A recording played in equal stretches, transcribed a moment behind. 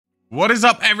What is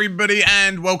up, everybody,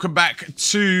 and welcome back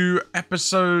to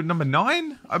episode number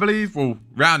 9, I believe. Well,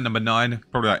 round number 9,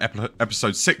 probably like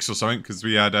episode 6 or something, because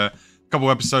we had a couple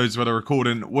episodes where the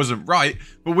recording wasn't right.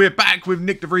 But we're back with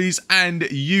Nick DeVries and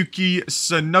Yuki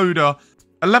Tsunoda.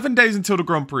 11 days until the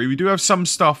Grand Prix. We do have some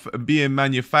stuff being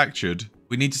manufactured.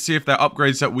 We need to see if there are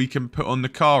upgrades that we can put on the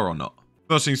car or not.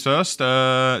 First things first,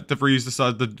 DeVries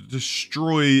decided to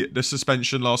destroy the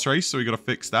suspension last race, so we got to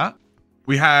fix that.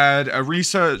 We had a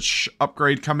research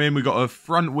upgrade come in. We got a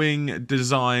front wing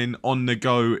design on the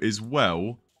go as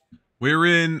well. We're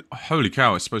in... Holy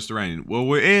cow, it's supposed to rain. Well,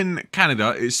 we're in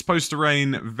Canada. It's supposed to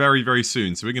rain very, very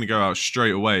soon. So we're going to go out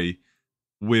straight away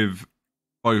with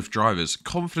both drivers.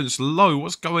 Confidence low.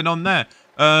 What's going on there?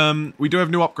 We do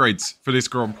have new upgrades for this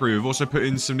Grand Prix. We've also put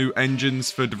in some new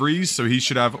engines for DeVries. So he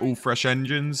should have all fresh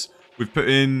engines. We've put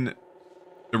in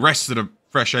the rest of the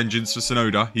fresh engines for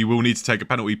Tsunoda. He will need to take a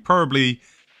penalty, probably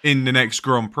in the next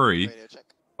Grand Prix.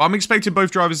 I'm expecting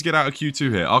both drivers to get out of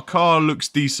Q2 here. Our car looks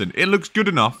decent. It looks good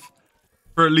enough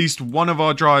for at least one of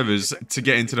our drivers to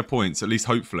get into the points, at least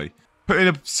hopefully. Put in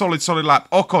a solid lap.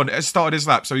 Ocon has started his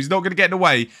lap, so he's not going to get in the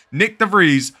way. Nick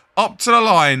DeVries up to the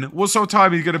line. What sort of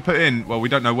time are you going to put in? Well, we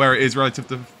don't know where it is relative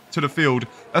to the field.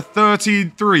 A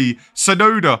 13.3.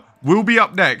 Tsunoda will be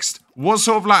up next. What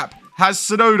sort of lap has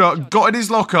Tsunoda got in his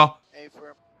locker?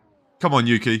 Come on,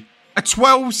 Yuki. A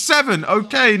 12.7.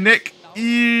 Okay, Nick.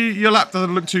 Your lap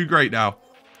doesn't look too great now.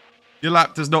 Your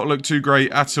lap does not look too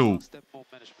great at all.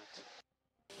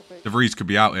 DeVries could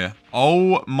be out here.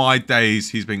 Oh my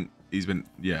days. He's been,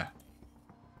 yeah.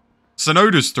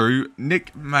 Tsunoda's through.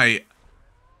 Nick, mate.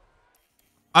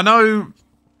 I know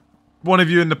one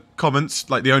of you in the comments,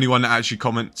 like the only one that actually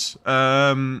comments,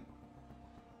 you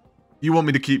want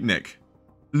me to keep Nick.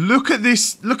 Look at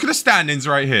this. Look at the standings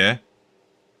right here.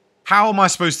 How am I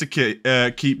supposed to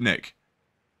keep Nick?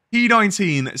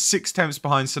 P19, 6 tenths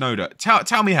behind Tsunoda.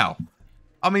 Tell me how.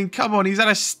 I mean, come on, he's had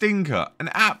a stinker. An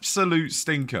absolute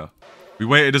stinker. We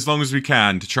waited as long as we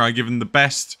can to try and give him the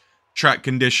best track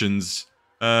conditions.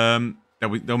 They'll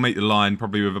make the line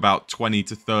probably with about 20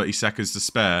 to 30 seconds to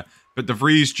spare. But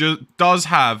DeVries does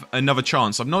have another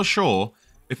chance. I'm not sure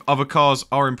if other cars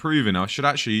are improving. I should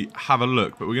actually have a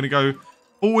look. But we're going to go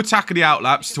full attack of the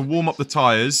outlaps to warm up the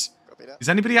tyres. Is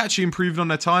anybody actually improving on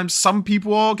their times? Some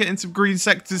people are getting some green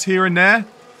sectors here and there.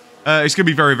 It's going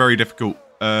to be very, very difficult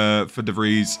for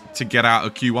DeVries to get out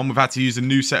of Q1. We've had to use a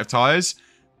new set of tyres.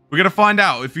 We're going to find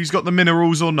out if he's got the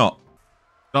minerals or not.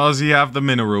 Does he have the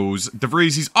minerals?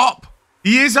 DeVries, he's up.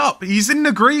 He is up. He's in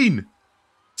the green.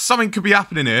 Something could be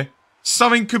happening here.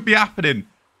 Something could be happening.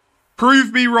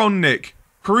 Prove me wrong, Nick.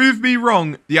 Prove me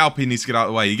wrong. The Alpine needs to get out of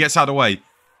the way. He gets out of the way.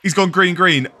 He's gone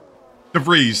green.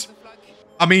 DeVries.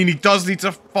 I mean, he does need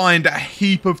to find a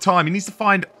heap of time. He needs to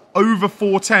find over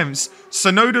 4 tenths.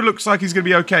 Tsunoda looks like he's going to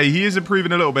be okay. He is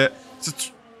improving a little bit.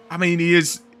 So, I mean,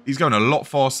 he's going a lot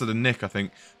faster than Nick, I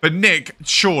think. But Nick,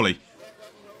 surely.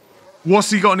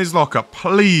 What's he got in his locker?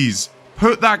 Please,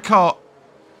 put that car...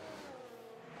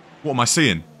 What am I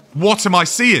seeing? What am I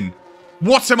seeing?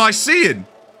 What am I seeing?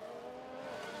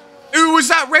 Who was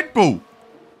that Red Bull?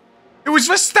 It was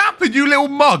Verstappen, you little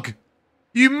mug.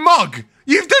 You mug.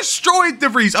 You've destroyed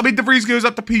DeVries. I mean, DeVries goes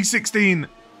up to P16.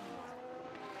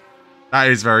 That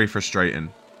is very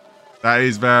frustrating. That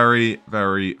is very,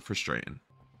 very frustrating.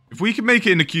 If we can make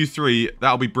it into Q3,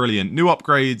 that'll be brilliant. New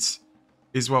upgrades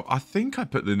as well. I think I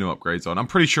put the new upgrades on. I'm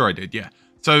pretty sure I did, yeah.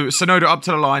 So, Tsunoda up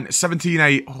to the line.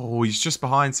 17.8. Oh, he's just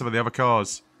behind some of the other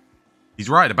cars. He's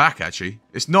right at the back, actually.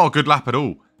 It's not a good lap at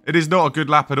all. It is not a good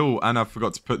lap at all. And I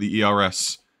forgot to put the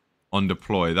ERS on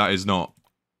deploy.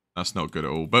 That's not good at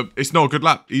all. But it's not a good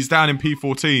lap. He's down in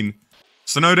P14.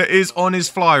 Tsunoda is on his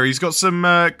flyer. He's got some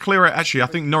clearer. Actually, I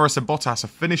think Norris and Bottas are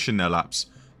finishing their laps.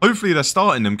 Hopefully, they're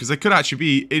starting them because they could actually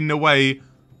be in the way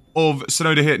of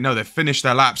Tsunoda here. No, they've finished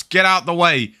their laps. Get out the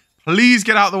way. Please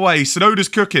get out the way. Tsunoda's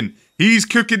cooking. He's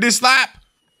cooking this lap.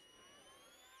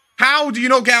 How do you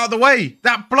not get out of the way?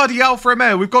 That bloody Alfa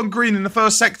Romeo. We've gone green in the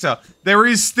first sector. There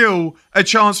is still a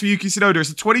chance for Yuki Tsunoda. It's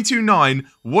a 22.9.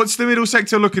 What's the middle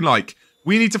sector looking like?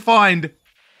 We need to find...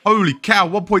 Holy cow,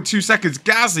 1.2 seconds.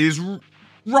 Gasly is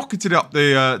rocketed up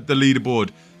the leaderboard.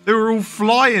 They were all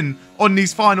flying on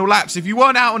these final laps. If you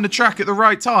weren't out on the track at the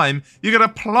right time, you're going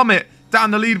to plummet down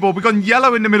the leaderboard. We've gone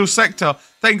yellow in the middle sector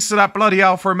thanks to that bloody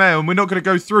Alfa Romeo, and we're not going to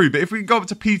go through. But if we can go up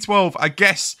to P12, I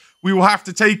guess we will have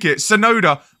to take it.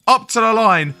 Tsunoda up to the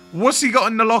line. What's he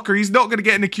got in the locker? He's not going to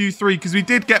get into Q3 because we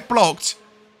did get blocked.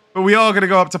 But we are going to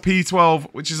go up to P12,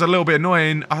 which is a little bit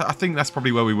annoying. I think that's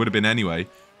probably where we would have been anyway.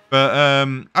 But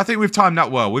I think we've timed that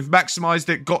well. We've maximised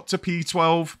it, got to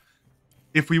P12.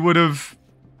 If we would have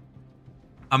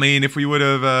I mean, if we would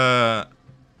have...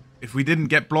 if we didn't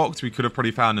get blocked, we could have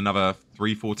probably found another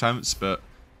 3-4 tenths. But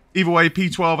either way,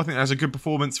 P12, I think that's a good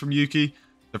performance from Yuki.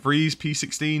 De Vries,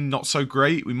 P16, not so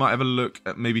great. We might have a look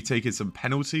at maybe taking some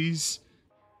penalties.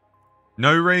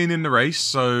 No rain in the race,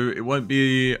 so it won't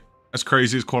be as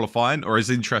crazy as qualifying, or as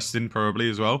interesting probably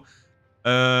as well.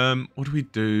 What do we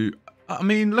do? I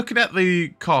mean, looking at the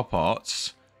car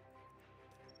parts,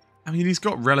 I mean, he's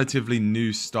got relatively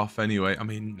new stuff anyway. I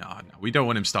mean, no, we don't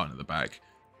want him starting at the back.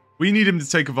 We need him to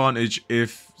take advantage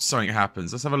if something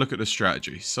happens. Let's have a look at the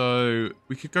strategy. So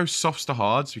we could go softs to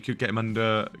hards. We could get him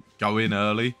under, go in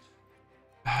early.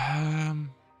 Tyre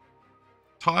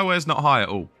wear's not high at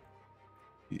all.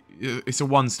 It's a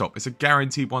one-stop. It's a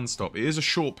guaranteed one-stop. It is a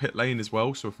short pit lane as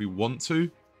well, so if we want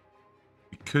to,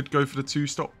 we could go for the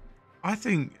two-stop. I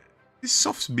think, is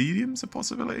softs mediums a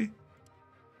possibility?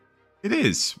 It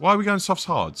is. Why are we going softs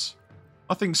hards?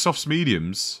 I think softs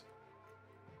mediums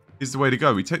is the way to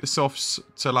go. We take the softs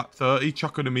to lap 30,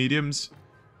 chuck on the mediums.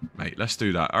 Mate, let's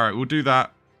do that. All right, we'll do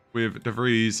that with De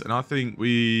Vries, and I think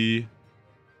we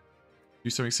do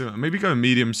something similar. Maybe go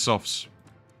medium softs.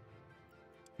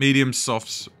 Medium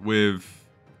softs with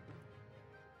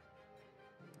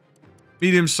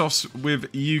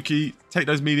Yuki. Take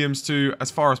those mediums to as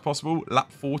far as possible,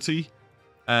 lap 40,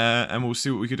 and we'll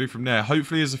see what we can do from there.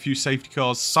 Hopefully there's a few safety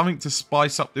cars, something to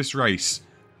spice up this race,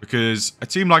 because a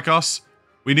team like us,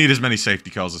 we need as many safety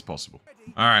cars as possible.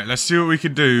 All right, let's see what we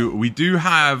can do. We do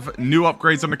have new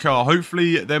upgrades on the car.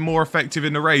 Hopefully they're more effective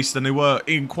in the race than they were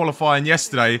in qualifying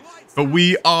yesterday. But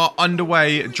we are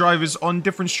underway. Drivers on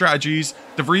different strategies.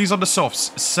 De Vries on the softs.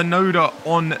 Sonoda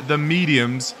on the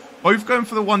mediums. Both going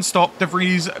for the one stop. De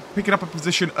Vries picking up a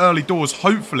position early doors,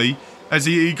 hopefully, as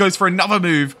he goes for another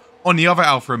move on the other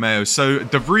Alfa Romeo. So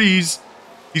De Vries,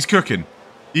 he's cooking.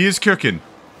 He is cooking.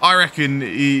 I reckon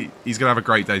he's going to have a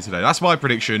great day today. That's my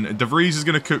prediction. De Vries is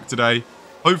going to cook today.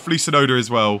 Hopefully Sonoda as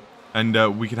well.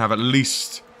 And we can have at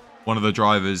least one of the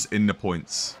drivers in the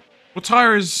points. What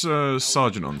tyre is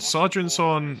Sargent on? Sargent's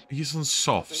on... He's on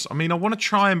softs. I mean, I want to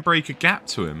try and break a gap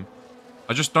to him.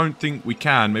 I just don't think we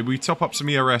can. Maybe we top up some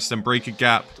ERS, then break a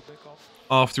gap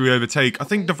after we overtake. I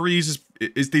think De Vries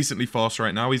is decently fast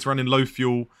right now. He's running low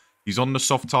fuel. He's on the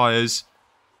soft tyres.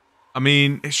 I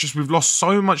mean, it's just we've lost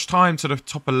so much time to the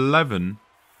top 11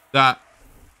 that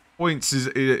points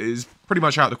is pretty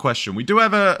much out of the question. We do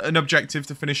have an objective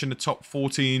to finish in the top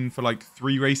 14 for like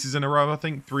 3 races in a row, I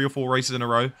think. 3 or 4 races in a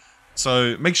row.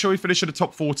 So make sure we finish in the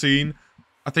top 14.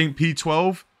 I think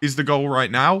P12 is the goal right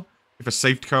now. If a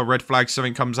safety car, red flag,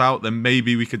 something comes out, then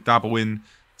maybe we could dabble in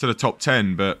to the top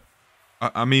 10. But,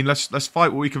 I mean, let's fight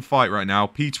what we can fight right now.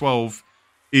 P12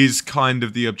 is kind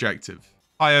of the objective.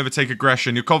 High overtake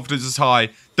aggression. Your confidence is high.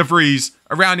 De Vries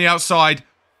around the outside.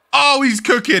 Oh, he's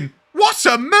cooking. What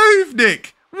a move,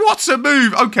 Nick. What a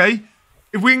move. Okay.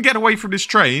 If we can get away from this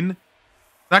train,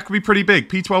 that could be pretty big.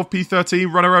 P12,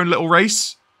 P13, run our own little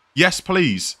race. Yes,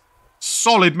 please.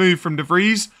 Solid move from De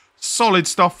Vries. Solid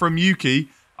stuff from Yuki.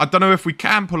 I don't know if we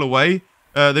can pull away.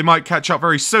 They might catch up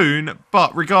very soon.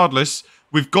 But regardless,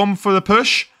 we've gone for the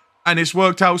push. And it's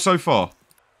worked out so far.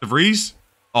 De Vries?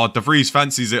 Oh, De Vries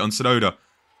fancies it on Sonoda.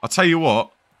 I'll tell you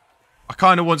what, I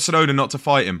kind of want Sonoda not to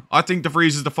fight him. I think De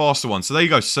Vries is the faster one. So there you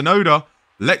go. Sonoda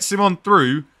lets him on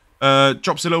through.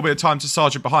 Drops a little bit of time to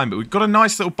Sargent behind. But we've got a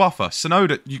nice little buffer.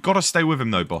 Sonoda, you've got to stay with him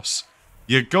though, boss.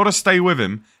 You've got to stay with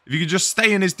him. If you could just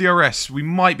stay in his DRS, we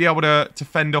might be able to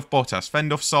fend off Bottas.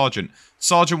 Fend off Sargent.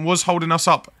 Sargent was holding us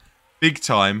up big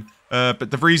time. But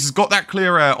De Vries has got that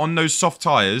clear air on those soft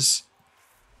tyres.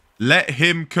 Let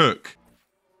him cook.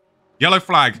 Yellow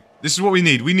flag. This is what we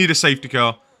need. We need a safety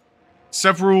car.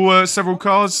 Several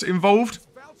cars involved.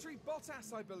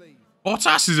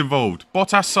 Bottas is involved.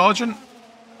 Bottas, Sargent.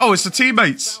 Oh, it's the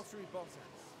teammates.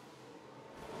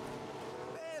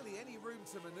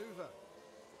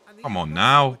 Come on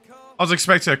now. I was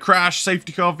expecting a crash,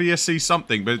 safety car, VSC,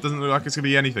 something, but it doesn't look like it's going to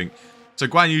be anything. So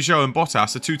Guan Yu Zhou and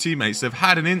Bottas are 2 teammates. They've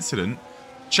had an incident.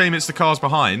 Shame it's the cars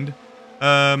behind.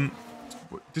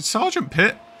 Did Sargent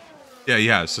pit? Yeah, he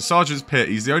has. So Sargent's pit.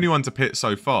 He's the only one to pit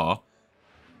so far.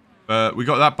 But we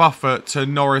got that buffer to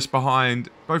Norris behind.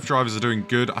 Both drivers are doing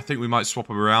good. I think we might swap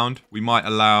them around. We might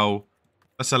allow...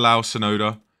 Let's allow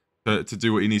Sonoda to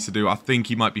do what he needs to do. I think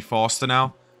he might be faster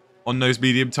now on those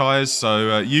medium tyres.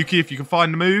 So, Yuki, if you can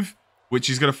find the move, which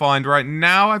he's going to find right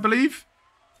now, I believe.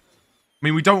 I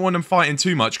mean, we don't want them fighting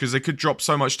too much because they could drop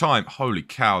so much time. Holy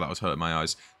cow, that was hurting my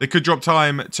eyes. They could drop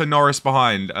time to Norris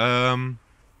behind. I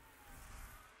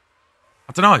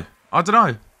don't know.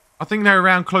 I think they're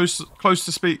around close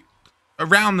to speed.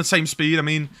 Around the same speed. I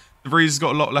mean, De Vries has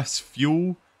got a lot less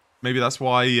fuel. Maybe that's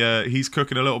why he's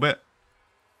cooking a little bit.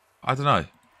 I don't know.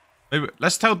 Maybe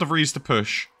let's tell De Vries to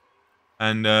push.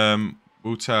 And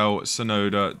we'll tell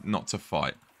Tsunoda not to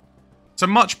fight. It's a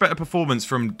much better performance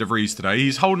from De Vries today.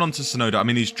 He's holding on to Tsunoda. I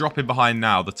mean, he's dropping behind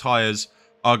now. The tyres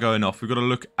are going off. We've got to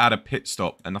look at a pit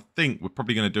stop. And I think we're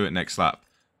probably going to do it next lap.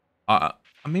 I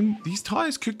mean, these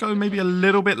tyres could go maybe a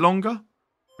little bit longer.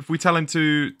 If we tell him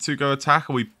to go attack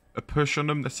or we push on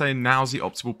them. They're saying now's the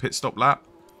optimal pit stop lap.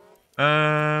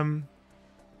 I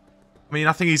mean,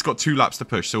 I think he's got 2 laps to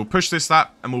push. So we'll push this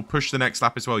lap and we'll push the next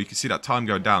lap as well. You can see that time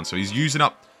going down. So he's using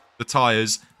up the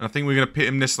tyres. And I think we're going to pit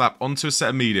him this lap onto a set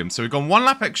of mediums. So we've gone 1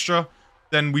 lap extra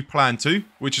than we planned to,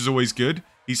 which is always good.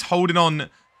 He's holding on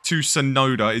to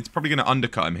Tsunoda. It's probably going to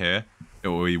undercut him here.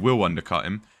 Or he will undercut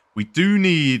him. We do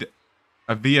need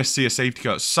a VSC, a safety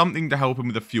car, something to help him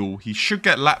with the fuel. He should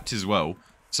get lapped as well.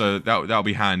 So that'll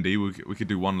be handy. We could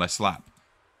do 1 less lap.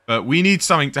 But we need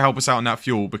something to help us out on that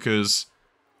fuel because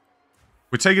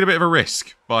we're taking a bit of a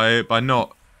risk by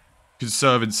not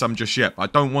conserving some just yet. I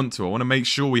don't want to. I want to make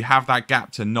sure we have that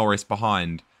gap to Norris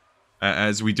behind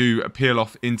as we do peel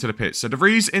off into the pits. So De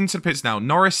Vries into the pits now.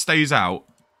 Norris stays out.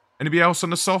 Anybody else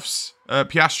on the softs?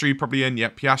 Piastri probably in.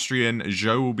 Yep, Piastri in.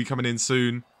 Zhou will be coming in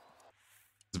soon.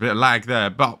 There's a bit of lag there,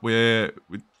 but we're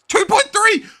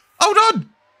 2.3. Hold on.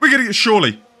 We're going to get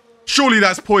surely. Surely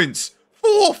that's points.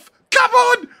 4th. Come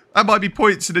on. That might be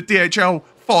points in the DHL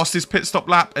fastest pit stop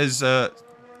lap as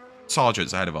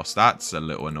Sargent's ahead of us. That's a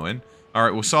little annoying. All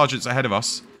right, well, Sargent's ahead of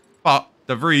us. But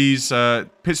De Vries,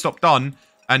 pit stop done.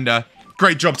 And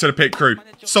great job to the pit crew.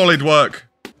 Solid work.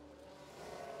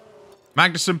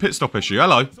 Magnussen pit stop issue.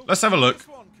 Hello. Let's have a look.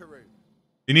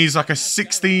 He needs like a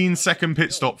 16-second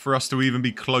pit stop for us to even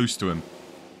be close to him.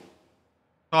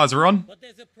 Tires are on. But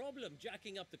there's a problem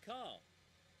jacking up the car.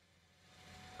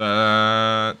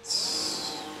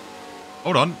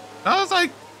 Hold on. That was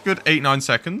like good 8-9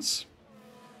 seconds.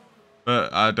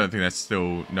 But I don't think that's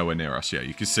still nowhere near us yet.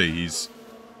 You can see he's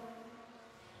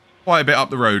quite a bit up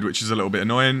the road, which is a little bit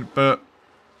annoying. But,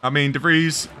 I mean, De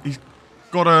Vries, he's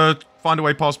got to find a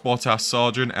way past Bottas,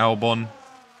 Sargent, Albon.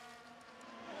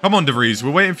 Come on, De Vries.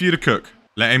 We're waiting for you to cook.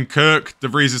 Let him cook. De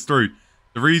Vries is through.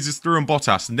 De Vries is through on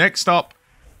Bottas. Next up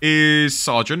is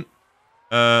Sargent.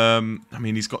 I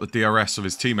mean, he's got the DRS of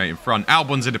his teammate in front.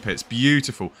 Albon's in the pits.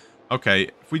 Beautiful. Okay,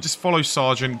 if we just follow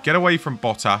Sargent, get away from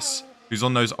Bottas, who's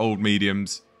on those old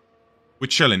mediums. We're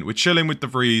chilling. We're chilling with De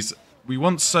Vries. We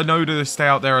want Tsunoda to stay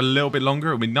out there a little bit longer.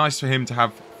 It would be nice for him to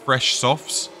have fresh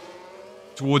softs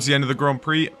towards the end of the Grand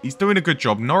Prix. He's doing a good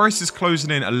job. Norris is closing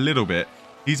in a little bit.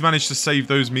 He's managed to save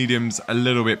those mediums a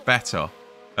little bit better.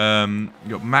 You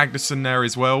got Magnussen there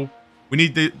as well. We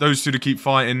need those two to keep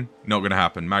fighting. Not going to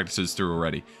happen. Magnussen's through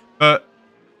already. But,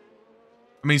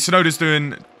 I mean, Tsunoda's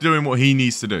doing what he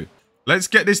needs to do. Let's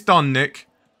get this done, Nick.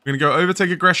 We're going to go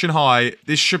overtake aggression high.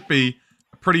 This should be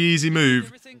a pretty easy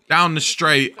move. Down the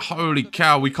straight. Holy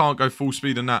cow, we can't go full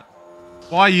speed on that.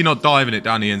 Why are you not diving it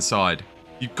down the inside?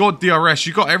 You've got DRS.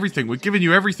 You've got everything. We're giving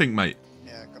you everything, mate.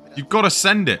 You've got to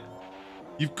send it.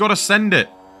 You've got to send it.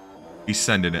 He's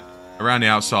sending it. Around the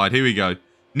outside. Here we go.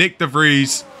 Nick De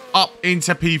Vries up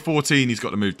into P14. He's got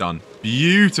the move done.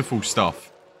 Beautiful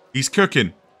stuff. He's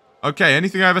cooking. Okay,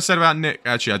 anything I ever said about Nick...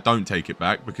 Actually, I don't take it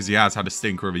back because he has had a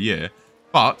stinker of a year.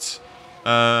 But,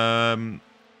 we're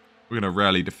going to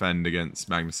rarely defend against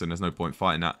Magnussen. There's no point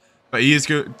fighting that. But he is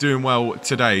doing well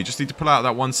today. Just need to pull out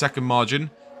that 1 second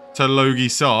margin to Logie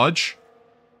Sarge.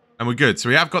 And we're good. So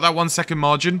we have got that 1 second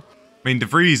margin. I mean, De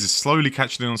Vries is slowly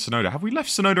catching in on Tsunoda. Have we left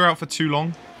Tsunoda out for too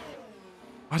long?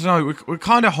 I don't know. We're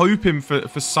kind of hoping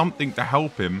for something to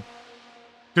help him.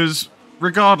 Because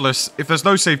regardless, if there's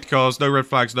no safety cars, no red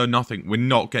flags, no nothing, we're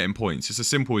not getting points. It's as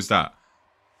simple as that.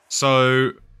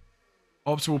 So,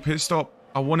 optimal pit stop.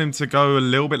 I want him to go a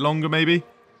little bit longer, maybe.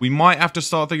 We might have to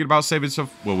start thinking about saving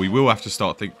stuff. Well, we will have to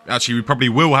start thinking... Actually, we probably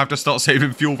will have to start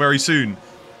saving fuel very soon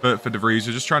for De Vries.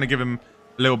 We're just trying to give him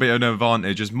a little bit of an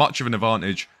advantage, as much of an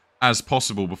advantage as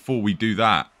possible before we do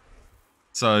that.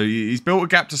 So, he's built a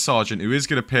gap to Sargent, who is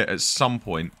going to pit at some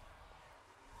point.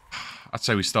 I'd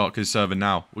say we start conserving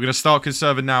now. We're going to start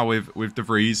conserving now with De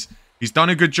Vries. He's done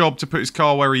a good job to put his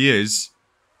car where he is.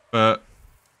 But,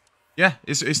 yeah,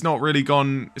 it's not really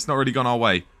gone... It's not really gone our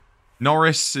way.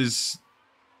 Norris is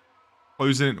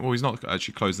closing... Well, he's not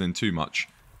actually closing in too much.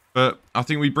 But I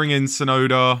think we bring in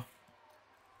Tsunoda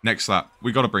next lap.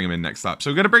 We've got to bring him in next lap. So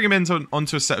we're going to bring him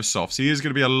onto a set of softs. He is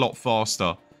going to be a lot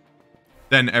faster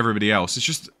than everybody else. It's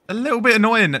just a little bit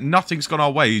annoying that nothing's gone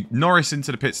our way. Norris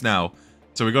into the pits now.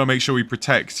 So we've got to make sure we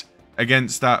protect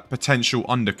against that potential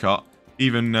undercut.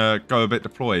 Even go a bit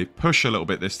deploy. Push a little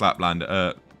bit this lap,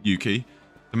 Yuki.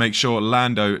 To make sure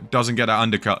Lando doesn't get that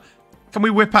undercut. Can we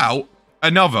whip out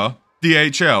another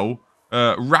DHL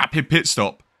rapid pit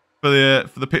stop for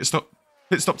the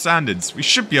pit stop standards. We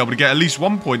should be able to get at least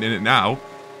 1 point in it now.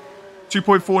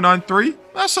 2.493.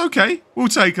 That's okay. We'll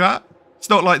take that. It's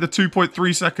not like the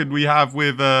 2.3 second we have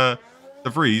with the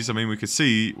Vries. I mean, we could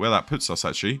see where that puts us,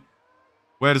 actually.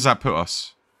 Where does that put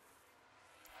us?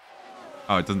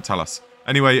 Oh, it doesn't tell us.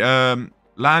 Anyway,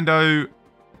 Lando.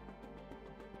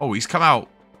 Oh, he's come out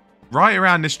right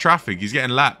around this traffic. He's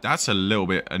getting lapped. That's a little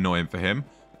bit annoying for him.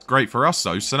 It's great for us,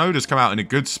 though. Sonoda's come out in a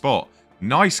good spot.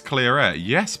 Nice clear air.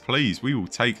 Yes, please. We will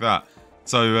take that.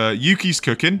 So, Yuki's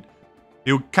cooking.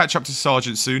 He'll catch up to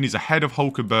Sargent soon. He's ahead of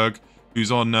Hulkenberg,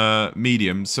 who's on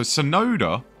medium. So,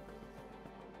 Sonoda...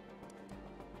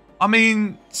 I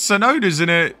mean, Sonoda's in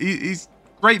a... He's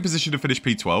great position to finish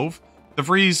P12. De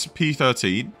Vries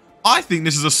P13. I think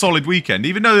this is a solid weekend,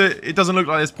 even though it doesn't look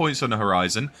like there's points on the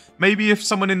horizon. Maybe if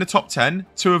someone in the top 10,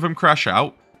 2 of them crash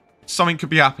out, something could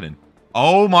be happening.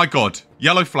 Oh my god.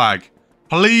 Yellow flag.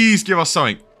 Please give us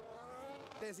something.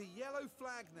 There's a yellow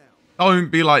flag now. Don't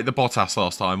be like the Bottas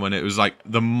last time when it was like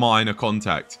the minor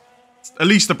contact. At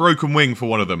least a broken wing for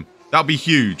one of them. That'd be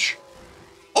huge.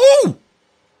 Oh!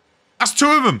 That's 2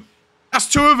 of them. That's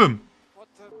 2 of them.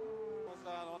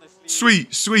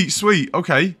 Sweet, sweet, sweet.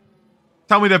 Okay.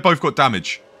 Tell me they've both got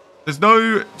damage. There's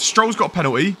no... Stroll's got a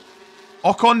penalty.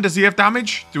 Ocon, does he have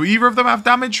damage? Do either of them have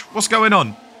damage? What's going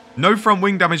on? No front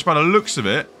wing damage by the looks of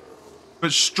it.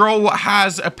 But Stroll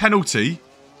has a penalty.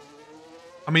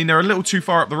 I mean, they're a little too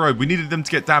far up the road. We needed them to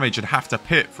get damage and have to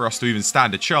pit for us to even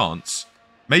stand a chance.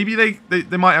 Maybe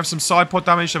they might have some side pod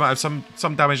damage. They might have some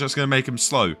damage that's going to make them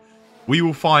slow. We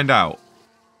will find out.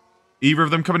 Either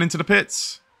of them coming into the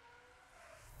pits?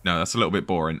 No, that's a little bit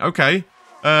boring. Okay.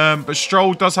 But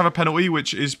Stroll does have a penalty,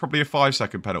 which is probably a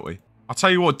 5-second penalty. I'll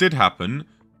tell you what did happen.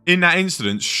 In that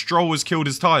incident, Stroll has killed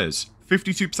his tyres.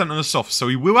 52% on the softs, so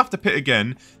he will have to pit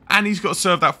again. And he's got to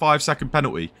serve that 5-second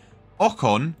penalty.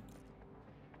 Ocon,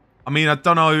 I mean, I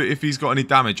don't know if he's got any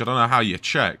damage. I don't know how you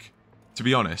check, to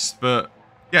be honest. But,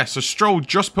 yeah, so Stroll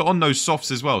just put on those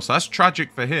softs as well. So that's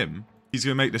tragic for him. He's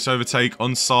going to make this overtake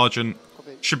on Sargent.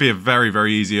 Should be a very,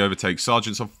 very easy overtake.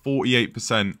 Sargent's on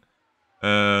 48%.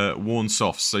 Worn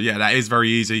softs. So yeah, that is very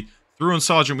easy. Through on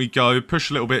Sargent we go.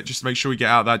 Push a little bit just to make sure we get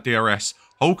out that DRS.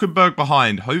 Hulkenberg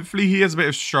behind. Hopefully he has a bit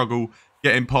of struggle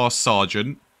getting past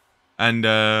Sargent. And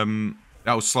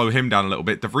that will slow him down a little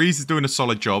bit. De Vries is doing a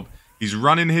solid job. He's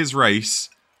running his race.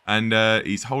 And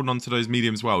he's holding on to those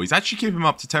mediums well. He's actually keeping him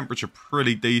up to temperature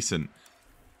pretty decent.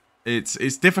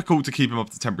 It's difficult to keep him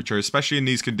up to temperature, especially in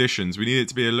these conditions. We need it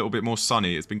to be a little bit more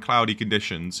sunny. It's been cloudy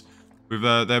conditions. With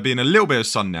there being a little bit of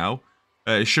sun now.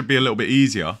 It should be a little bit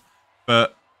easier.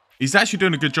 But he's actually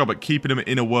doing a good job at keeping him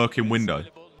in a working window.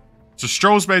 So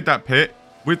Stroll's made that pit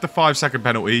with the 5-second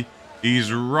penalty.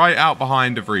 He's right out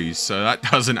behind De Vries. So that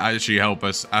doesn't actually help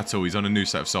us at all. He's on a new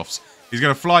set of softs. He's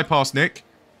going to fly past Nick.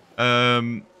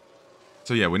 So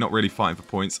yeah, we're not really fighting for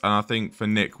points. And I think for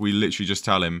Nick, we literally just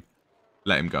tell him,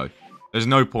 let him go. There's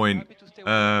no point.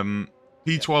 P12,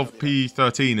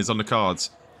 P13 is on the cards.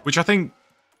 Which I think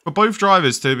for both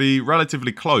drivers to be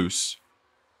relatively close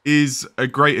is a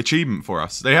great achievement for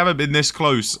us. They haven't been this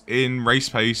close in race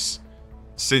pace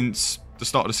since the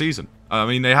start of the season. I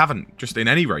mean, they haven't, just in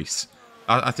any race.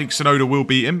 I think Sonoda will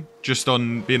beat him, just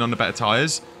on being on the better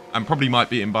tyres, and probably might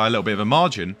beat him by a little bit of a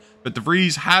margin. But De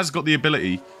Vries has got the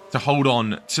ability to hold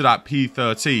on to that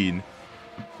P13.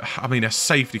 I mean, a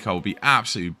safety car would be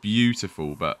absolutely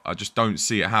beautiful, but I just don't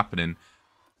see it happening.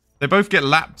 They both get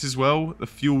lapped as well. The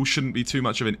fuel shouldn't be too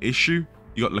much of an issue.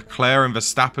 You got Leclerc and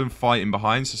Verstappen fighting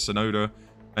behind, so Sonoda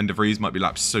and De Vries might be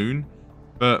lapped soon.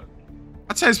 But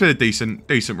I'd say it's been a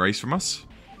decent race from us.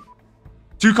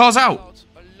 2 cars out.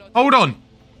 Hold on.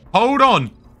 Hold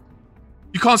on.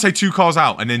 You can't say 2 cars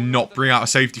out and then not bring out a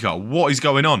safety car. What is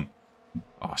going on?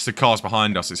 Oh, it's the cars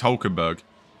behind us. It's Hulkenberg.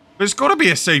 But it's got to be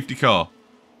a safety car.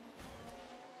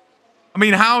 I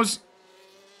mean, how's...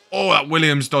 Oh, that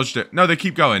Williams dodged it. No, they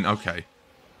keep going. Okay.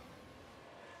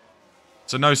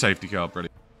 So no safety car,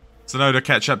 brilliant. Sonoda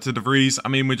catch up to De Vries. I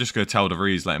mean, we're just going to tell De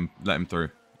Vries, let him through.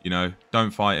 You know,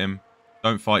 don't fight him.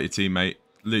 Don't fight your teammate.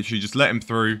 Literally just let him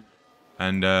through.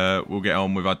 And we'll get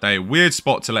on with our day. Weird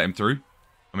spot to let him through.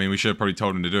 I mean, we should have probably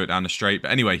told him to do it down the straight.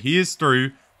 But anyway, he is through.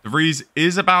 De Vries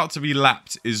is about to be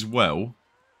lapped as well.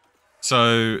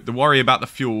 So the worry about the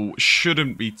fuel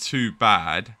shouldn't be too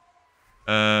bad.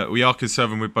 We are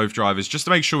conserving with both drivers just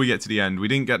to make sure we get to the end. We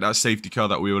didn't get that safety car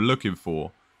that we were looking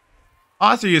for.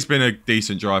 I think it's been a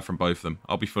decent drive from both of them.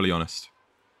 I'll be fully honest.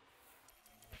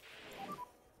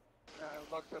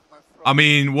 I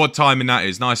mean, what timing that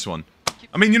is. Nice one.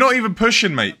 I mean, you're not even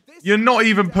pushing, mate. You're not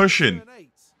even pushing.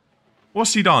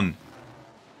 What's he done?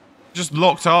 Just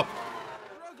locked up.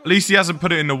 At least he hasn't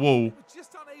put it in the wall.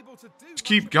 Just unable to do. Just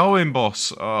keep going,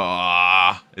 boss.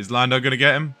 Ah, is Lando going to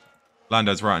get him?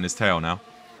 Lando's right in his tail now.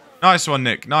 Nice one,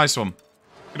 Nick. Nice one.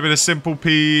 Could have been a simple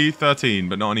P13,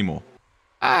 but not anymore.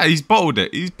 Ah, he's bottled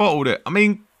it. He's bottled it. I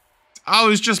mean, I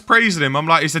was just praising him. I'm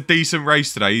like, it's a decent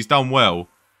race today. He's done well.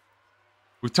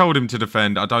 We've told him to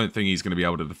defend. I don't think he's going to be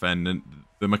able to defend. And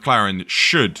the McLaren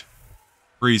should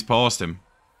breeze past him.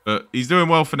 But he's doing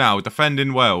well for now.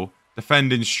 Defending well.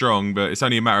 Defending strong. But it's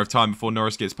only a matter of time before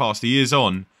Norris gets past. He is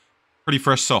on pretty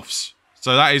fresh softs.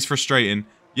 So that is frustrating.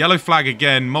 Yellow flag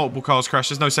again. Multiple cars crash.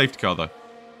 There's no safety car, though.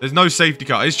 There's no safety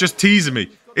car. It's just teasing me.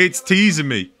 It's teasing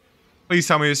me. Please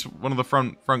tell me it's one of the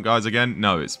front guys again.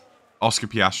 No, it's Oscar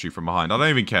Piastri from behind. I don't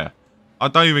even care. I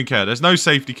don't even care. There's no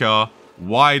safety car.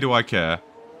 Why do I care?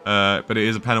 But it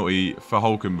is a penalty for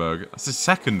Hulkenberg. That's his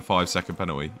second 5-second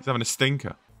penalty. He's having a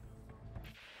stinker.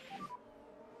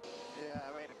 Yeah,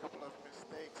 I made a couple of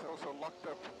mistakes. Also locked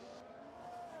up.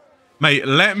 Mate,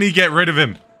 let me get rid of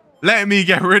him. Let me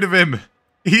get rid of him.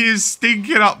 He is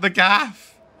stinking up the gaff.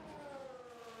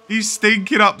 He's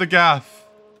stinking up the gaff.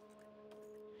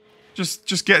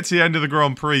 Just get to the end of the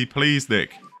Grand Prix, please,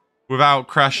 Nick. Without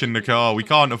crashing the car. We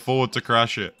can't afford to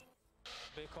crash it.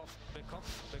 Back off, back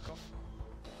off, back off.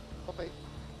 Okay.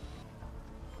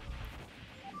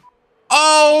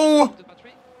 Oh!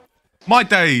 My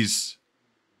days.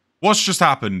 What's just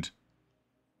happened?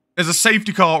 There's a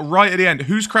safety car right at the end.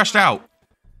 Who's crashed out?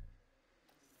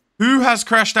 Who has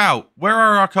crashed out? Where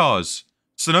are our cars?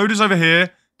 Tsunoda's over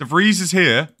here. De Vries is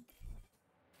here.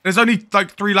 There's only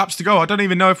like 3 laps to go. I don't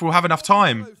even know if we'll have enough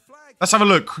time. Let's have a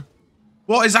look.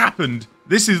 What has happened?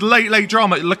 This is late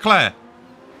drama. Leclerc.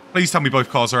 Please tell me both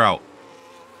cars are out.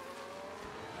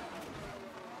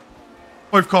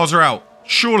 Both cars are out.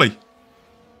 Surely.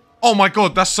 Oh my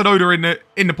god, that's Tsunoda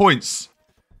in the points.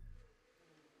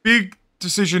 Big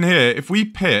decision here. If we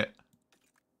pit,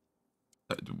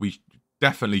 we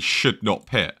definitely should not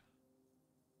pit.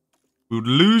 We would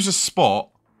lose a spot.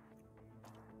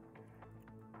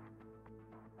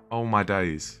 Oh my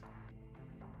days.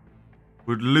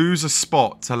 Would lose a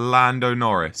spot to Lando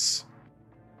Norris.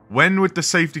 When would the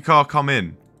safety car come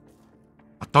in?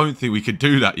 I don't think we could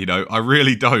do that, you know. I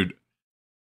really don't.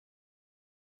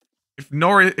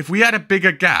 If we had a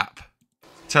bigger gap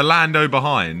to Lando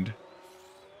behind,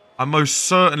 I most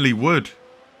certainly would.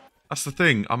 That's the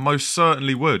thing. I most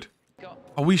certainly would.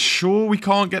 Are we sure we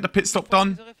can't get the pit stop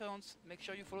done? Make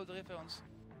sure you follow the reference.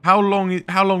 How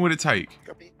long would it take?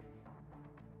 Copy.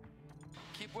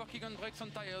 Keep working on brakes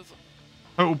and tires.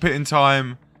 Total pitting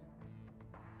time.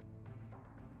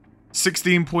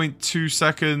 16.2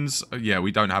 seconds. Yeah,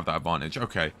 we don't have that advantage.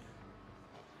 Okay.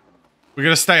 We're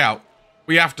going to stay out.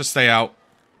 We have to stay out.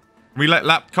 Can we let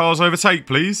lap cars overtake,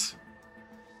 please?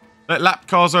 Let lap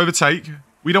cars overtake.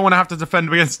 We don't want to have to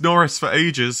defend against Norris for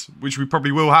ages, which we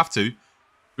probably will have to.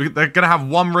 They're going to have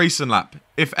one racing lap,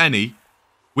 if any.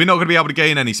 We're not going to be able to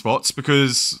gain any spots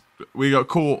because we got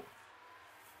caught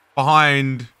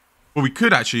behind... Well, we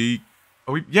could actually...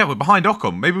 Yeah, we're behind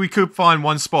Ocon. Maybe we could find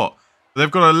one spot. But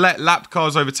they've got to let lap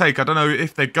cars overtake. I don't know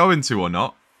if they're going to or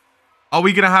not. Are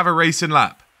we going to have a racing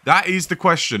lap? That is the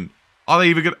question. Are they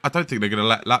even going to... I don't think they're going to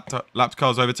let lap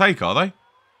cars overtake, are they?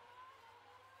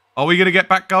 Are we going to get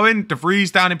back going? De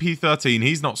Vries down in P13.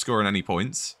 He's not scoring any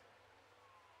points.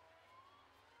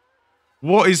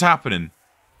 What is happening?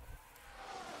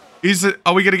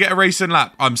 Are we going to get a racing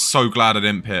lap? I'm so glad I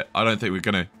didn't pit. I don't think we're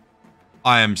going to.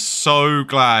 I am so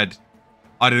glad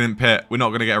I didn't pit. We're not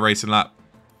going to get a racing lap.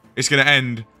 It's going to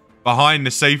end behind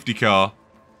the safety car.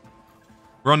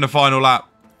 We're on the final lap.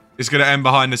 It's going to end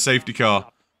behind the safety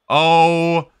car.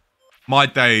 Oh, my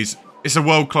days. It's a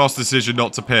world-class decision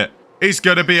not to pit. It's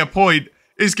going to be a point.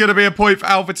 It's going to be a point for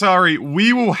AlphaTauri.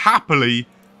 We will happily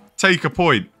take a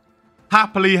point.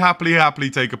 Happily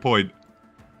take a point.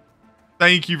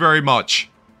 Thank you very much.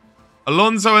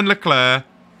 Alonso and Leclerc,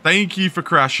 thank you for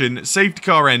crashing. Safety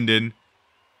car ending.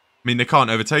 I mean, they can't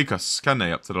overtake us, can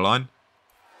they, up to the line?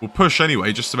 We'll push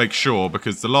anyway, just to make sure,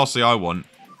 because the last thing I want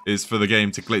is for the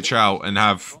game to glitch out and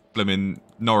have blimmin'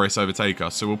 Norris overtake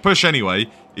us. So we'll push anyway,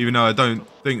 even though I don't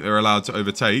think they're allowed to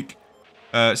overtake.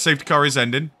 Safety car is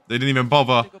ending. They didn't even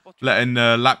bother letting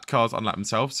lapped cars unlap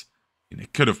themselves. They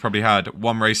could have probably had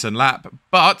one race and lap,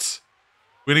 but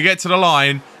we're going to get to the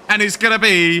line, and it's going to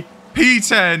be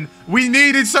P10. We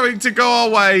needed something to go our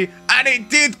way, and it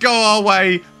did go our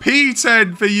way.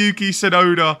 P10 for Yuki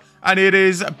Tsunoda, and it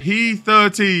is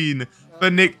P13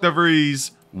 for Nick De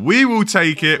Vries. We will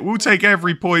take it. We'll take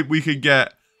every point we can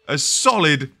get. A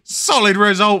solid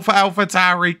result for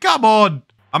AlphaTauri. Come on.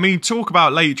 I mean, talk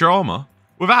about late drama.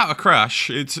 without a crash,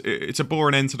 it's a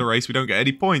boring end to the race. We don't get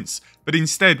any points. But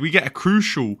instead, we get a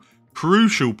crucial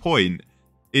point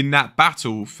in that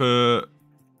battle for...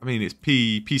 I mean, it's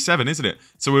P7, isn't it?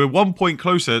 So we're 1 point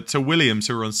closer to Williams,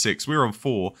 who are on 6. We're on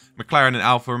 4. McLaren and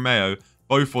Alfa Romeo,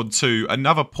 both on 2.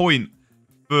 Another point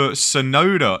for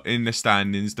Tsunoda in the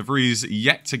standings. De Vries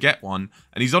yet to get one.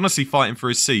 And he's honestly fighting for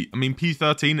his seat. I mean,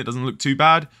 P13, it doesn't look too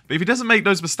bad. But if he doesn't make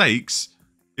those mistakes,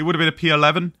 it would have been a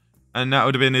P11. And that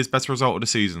would have been his best result of the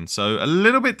season. So a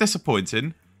little bit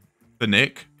disappointing for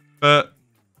Nick. But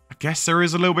I guess there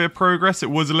is a little bit of progress. It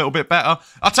was a little bit better.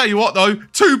 I'll tell you what, though.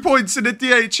 2 points in the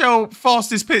DHL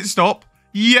fastest pit stop.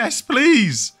 Yes,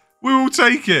 please. We will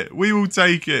take it. We will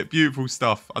take it. Beautiful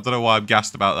stuff. I don't know why I'm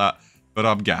gassed about that, but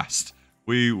I'm gassed.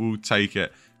 We will take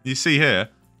it. You see here,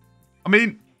 I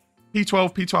mean,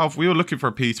 P12. We were looking for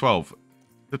a P12.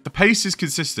 The pace is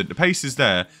consistent. The pace is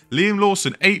there. Liam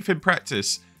Lawson, 8th in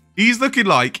practice. He's looking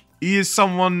like he is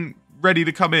someone ready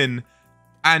to come in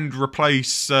and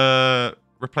replace De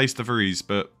Vries.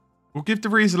 But we'll give De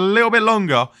Vries a little bit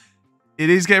longer. It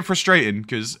is getting frustrating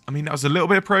because, I mean, that was a little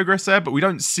bit of progress there, but we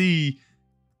don't see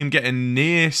him getting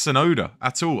near Tsunoda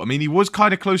at all. I mean, he was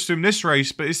kind of close to him this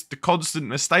race, but it's the constant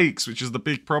mistakes, which is the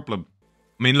big problem.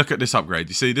 I mean, look at this upgrade.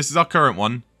 You see, this is our current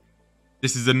one.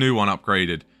 This is the new one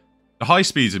upgraded. The high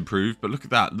speed's improved, but look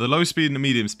at that. The low speed and the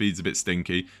medium speed's a bit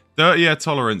stinky. Dirty air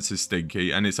tolerance is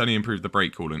stinky, and it's only improved the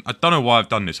brake cooling. I don't know why I've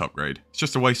done this upgrade. It's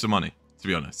just a waste of money, to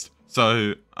be honest.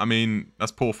 So, I mean,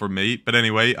 that's poor from me. But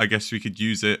anyway, I guess we could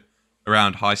use it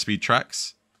around high-speed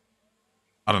tracks.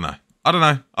 I don't know. I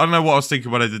don't know what I was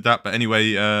thinking when I did that. But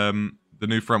anyway, the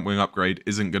new front wing upgrade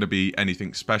isn't going to be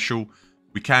anything special.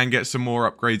 We can get some more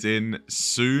upgrades in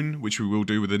soon, which we will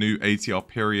do with the new ATR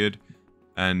period.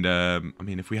 And, I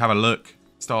mean, if we have a look,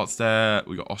 starts there.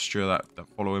 We got Austria, that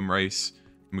following race.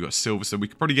 And we got Silverstone. We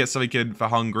could probably get something in for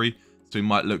Hungary. So we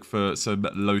might look for some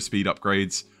low-speed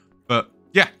upgrades. But,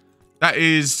 yeah, that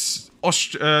is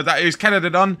Canada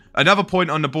done. Another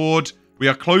point on the board. We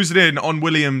are closing in on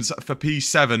Williams for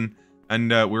P7. And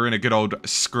we're in a good old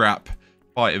scrap,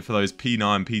 fighting for those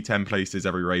P9, P10 places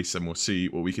every race. And we'll see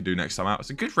what we can do next time out. It's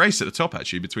a good race at the top,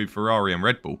 actually, between Ferrari and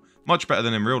Red Bull. Much better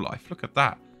than in real life. Look at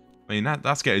that. I mean,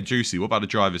 that's getting juicy. What about the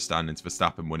driver's standings?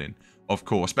 Verstappen winning, of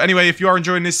course. But anyway, if you are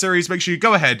enjoying this series, make sure you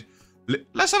go ahead.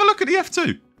 Let's have a look at the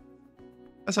F2.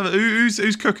 Let's have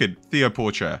who's cooking? Theo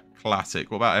Pourchaire. Classic.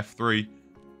 What about F3?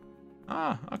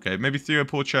 Ah, okay. Maybe Theo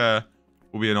Pourchaire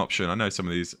will be an option. I know some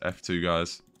of these F2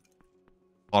 guys.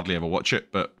 Hardly ever watch it,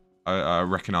 but I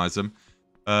recognise them.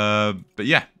 But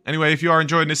yeah. Anyway, if you are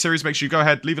enjoying this series, make sure you go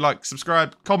ahead, leave a like,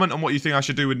 subscribe, comment on what you think I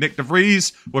should do with Nick De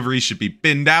Vries, whether he should be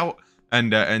binned out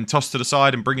and tossed to the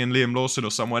side and bring in Liam Lawson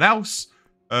or someone else,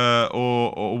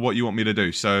 or what you want me to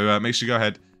do. So make sure you go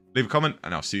ahead, leave a comment,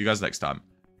 and I'll see you guys next time.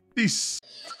 Peace.